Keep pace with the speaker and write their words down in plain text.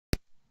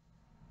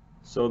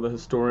So the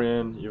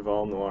historian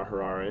Yuval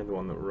Harari, the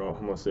one that wrote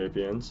Homo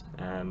sapiens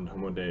and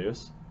Homo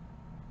Deus,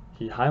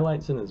 he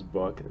highlights in his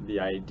book the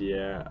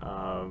idea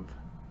of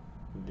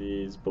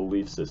these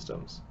belief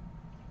systems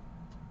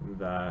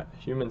that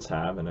humans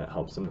have, and it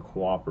helps them to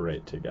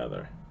cooperate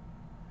together.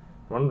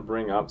 I wanted to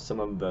bring up some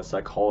of the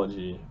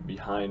psychology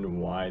behind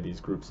why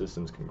these group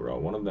systems can grow,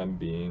 one of them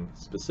being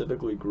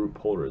specifically group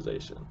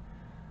polarization.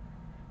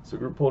 So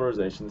group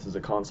polarization, this is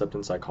a concept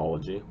in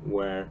psychology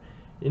where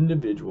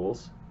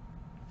individuals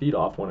feed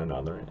off one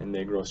another and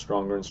they grow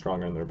stronger and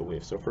stronger in their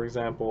beliefs. So for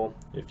example,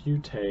 if you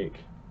take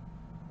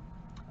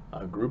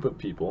a group of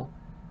people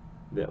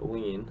that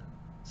lean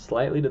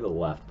slightly to the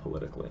left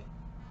politically,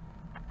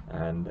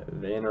 and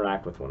they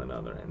interact with one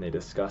another and they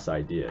discuss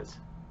ideas,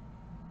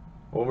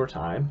 over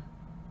time,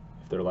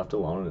 if they're left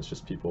alone and it's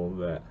just people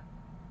that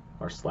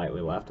are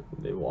slightly left,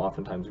 they will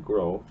oftentimes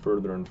grow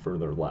further and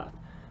further left.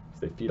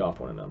 So they feed off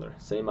one another.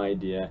 Same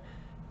idea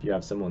if you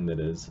have someone that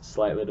is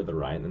slightly to the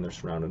right and they're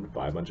surrounded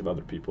by a bunch of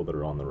other people that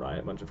are on the right,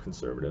 a bunch of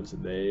conservatives,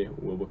 they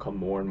will become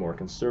more and more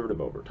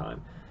conservative over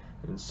time.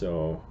 And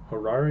so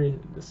Harari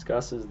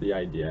discusses the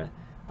idea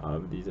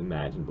of these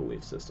imagined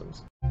belief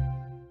systems.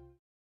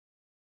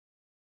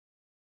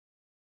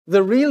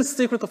 The real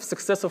secret of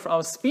success of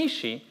our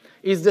species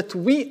is that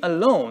we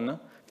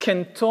alone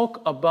can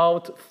talk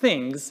about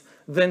things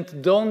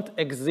that don't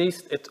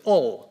exist at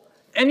all,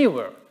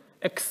 anywhere,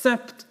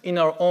 except in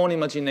our own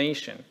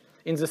imagination,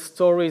 in the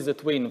stories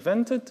that we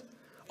invented.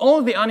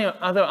 All the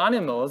other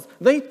animals,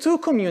 they too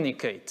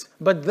communicate,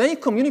 but they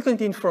communicate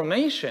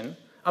information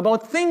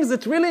about things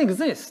that really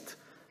exist.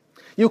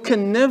 You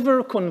can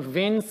never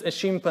convince a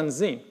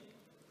chimpanzee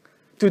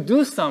to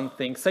do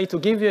something, say to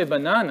give you a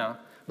banana,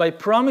 by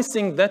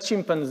promising that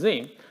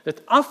chimpanzee that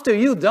after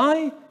you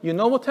die, you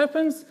know what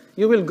happens?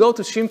 You will go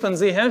to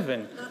chimpanzee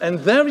heaven, and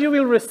there you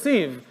will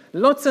receive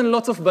lots and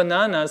lots of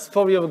bananas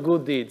for your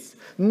good deeds.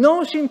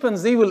 No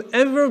chimpanzee will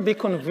ever be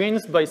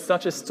convinced by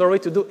such a story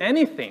to do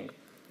anything.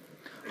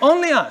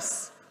 Only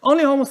us,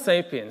 only Homo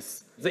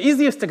sapiens. The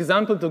easiest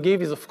example to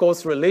give is, of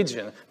course,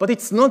 religion, but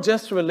it's not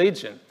just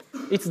religion.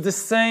 It's the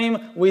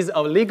same with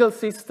our legal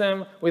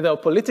system, with our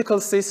political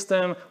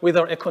system, with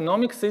our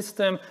economic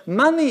system.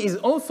 Money is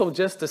also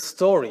just a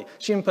story.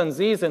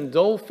 Chimpanzees and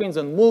dolphins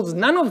and wolves,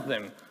 none of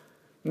them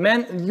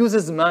man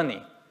uses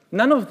money.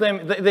 None of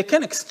them, they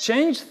can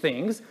exchange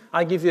things.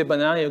 I give you a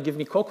banana, you give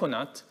me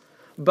coconut.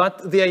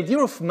 But the idea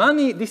of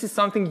money, this is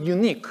something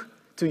unique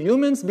to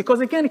humans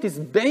because, again, it is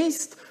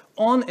based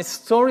on a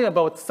story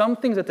about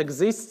something that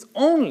exists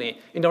only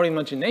in our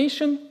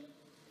imagination.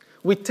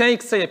 We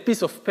take, say, a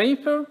piece of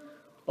paper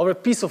or a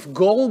piece of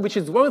gold, which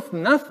is worth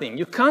nothing.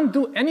 You can't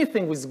do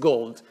anything with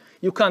gold.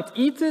 You can't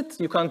eat it,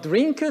 you can't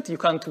drink it, you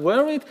can't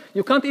wear it,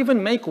 you can't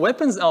even make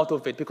weapons out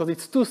of it because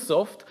it's too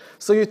soft.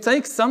 So you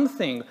take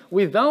something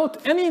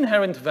without any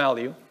inherent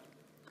value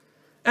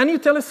and you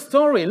tell a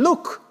story.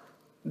 Look,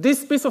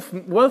 this piece of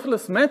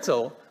worthless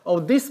metal or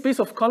this piece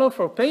of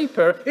colorful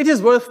paper, it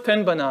is worth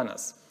 10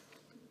 bananas.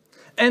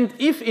 And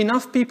if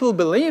enough people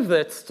believe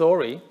that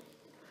story,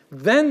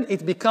 then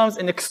it becomes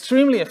an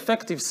extremely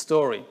effective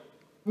story.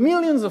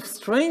 Millions of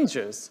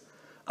strangers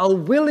are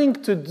willing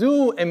to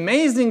do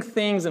amazing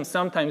things and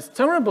sometimes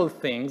terrible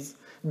things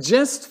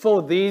just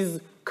for these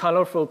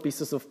colorful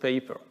pieces of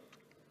paper.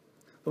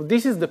 So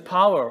this is the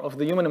power of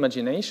the human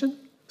imagination.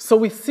 So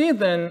we see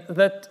then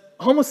that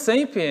Homo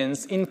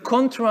sapiens, in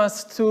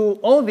contrast to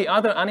all the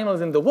other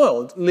animals in the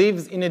world,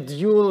 lives in a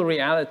dual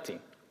reality.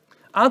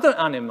 Other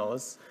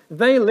animals,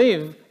 they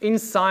live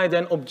inside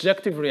an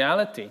objective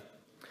reality.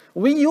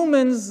 We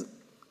humans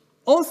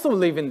also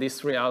live in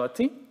this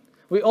reality.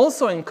 We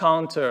also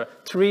encounter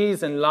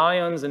trees and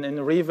lions and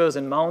rivers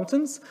and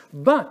mountains,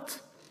 but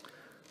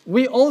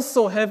we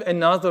also have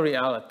another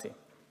reality.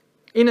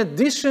 In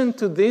addition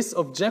to this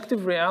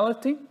objective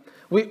reality,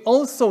 we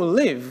also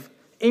live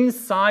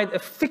inside a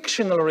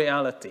fictional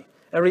reality,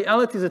 a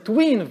reality that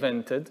we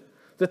invented,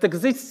 that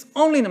exists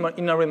only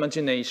in our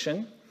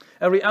imagination,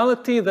 a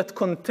reality that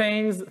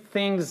contains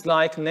things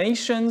like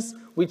nations,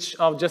 which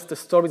are just the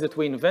stories that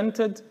we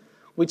invented,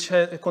 which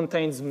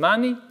contains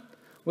money,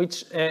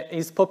 which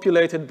is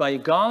populated by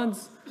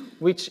gods,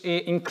 which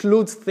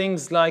includes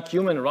things like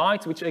human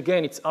rights, which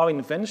again, it's our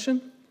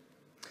invention.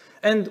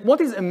 And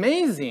what is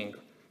amazing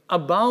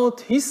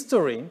about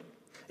history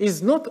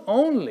is not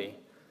only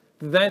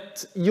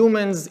that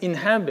humans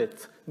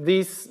inhabit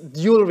this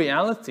dual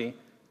reality,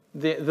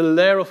 the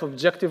layer of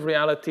objective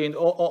reality, and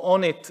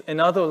on it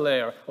another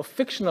layer of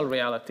fictional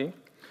reality.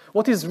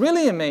 What is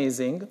really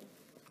amazing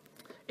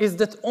is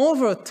that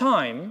over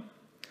time,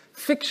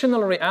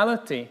 fictional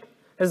reality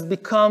has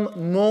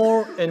become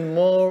more and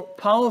more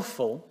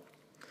powerful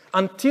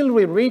until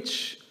we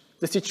reach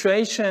the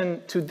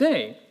situation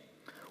today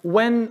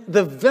when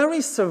the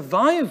very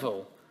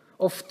survival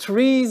of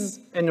trees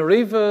and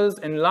rivers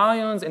and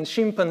lions and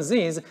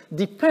chimpanzees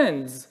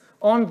depends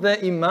on the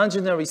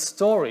imaginary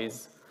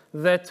stories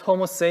that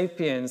Homo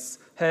sapiens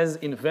has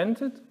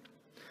invented.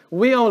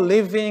 We are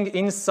living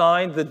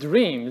inside the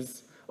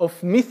dreams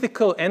of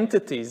mythical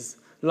entities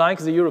like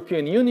the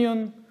European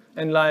Union,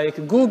 and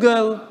like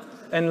Google,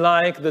 and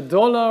like the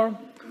dollar,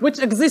 which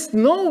exist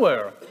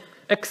nowhere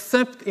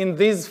except in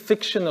these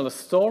fictional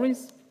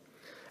stories.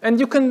 And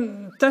you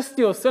can test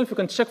yourself, you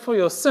can check for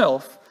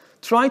yourself,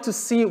 try to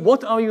see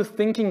what are you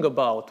thinking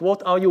about,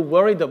 what are you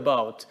worried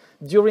about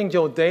during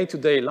your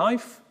day-to-day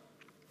life.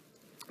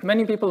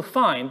 Many people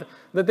find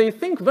that they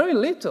think very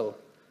little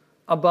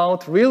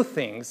about real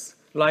things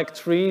like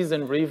trees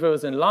and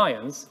rivers and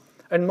lions,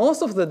 and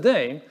most of the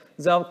day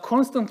they are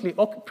constantly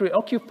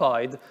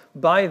preoccupied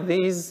by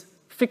these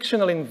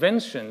fictional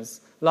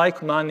inventions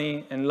like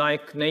money and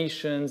like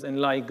nations and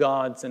like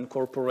gods and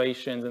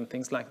corporations and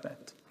things like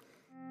that.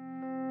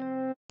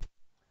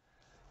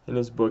 In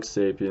his book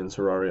 *Sapiens*,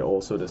 Harari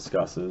also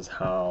discusses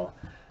how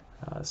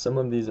some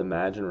of these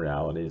imagined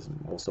realities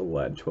also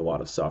led to a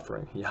lot of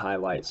suffering. He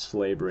highlights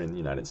slavery in the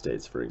United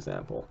States, for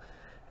example,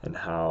 and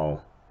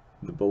how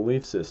the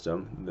belief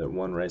system that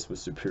one race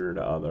was superior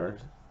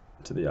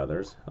to the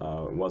others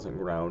wasn't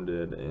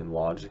grounded in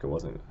logic, it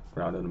wasn't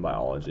grounded in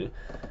biology,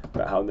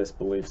 but how this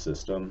belief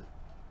system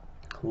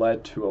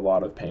led to a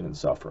lot of pain and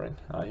suffering.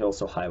 He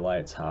also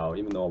highlights how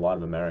even though a lot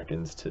of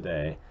Americans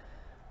today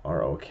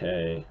are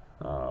okay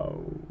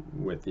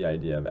with the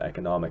idea of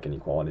economic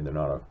inequality, they're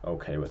not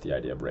okay with the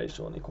idea of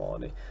racial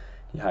inequality.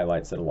 He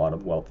highlights that a lot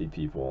of wealthy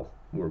people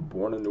were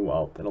born into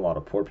wealth and a lot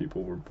of poor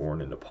people were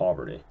born into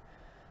poverty.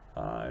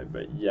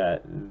 But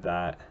yet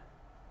that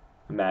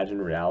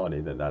imagined reality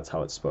that that's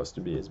how it's supposed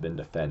to be has been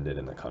defended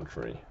in the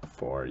country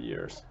for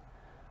years.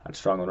 I'd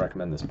strongly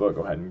recommend this book.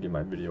 Go ahead and give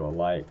my video a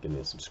like, give me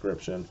a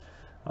subscription.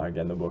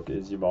 Again, the book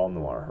is Yuval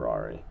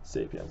Harari,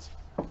 *Sapiens*.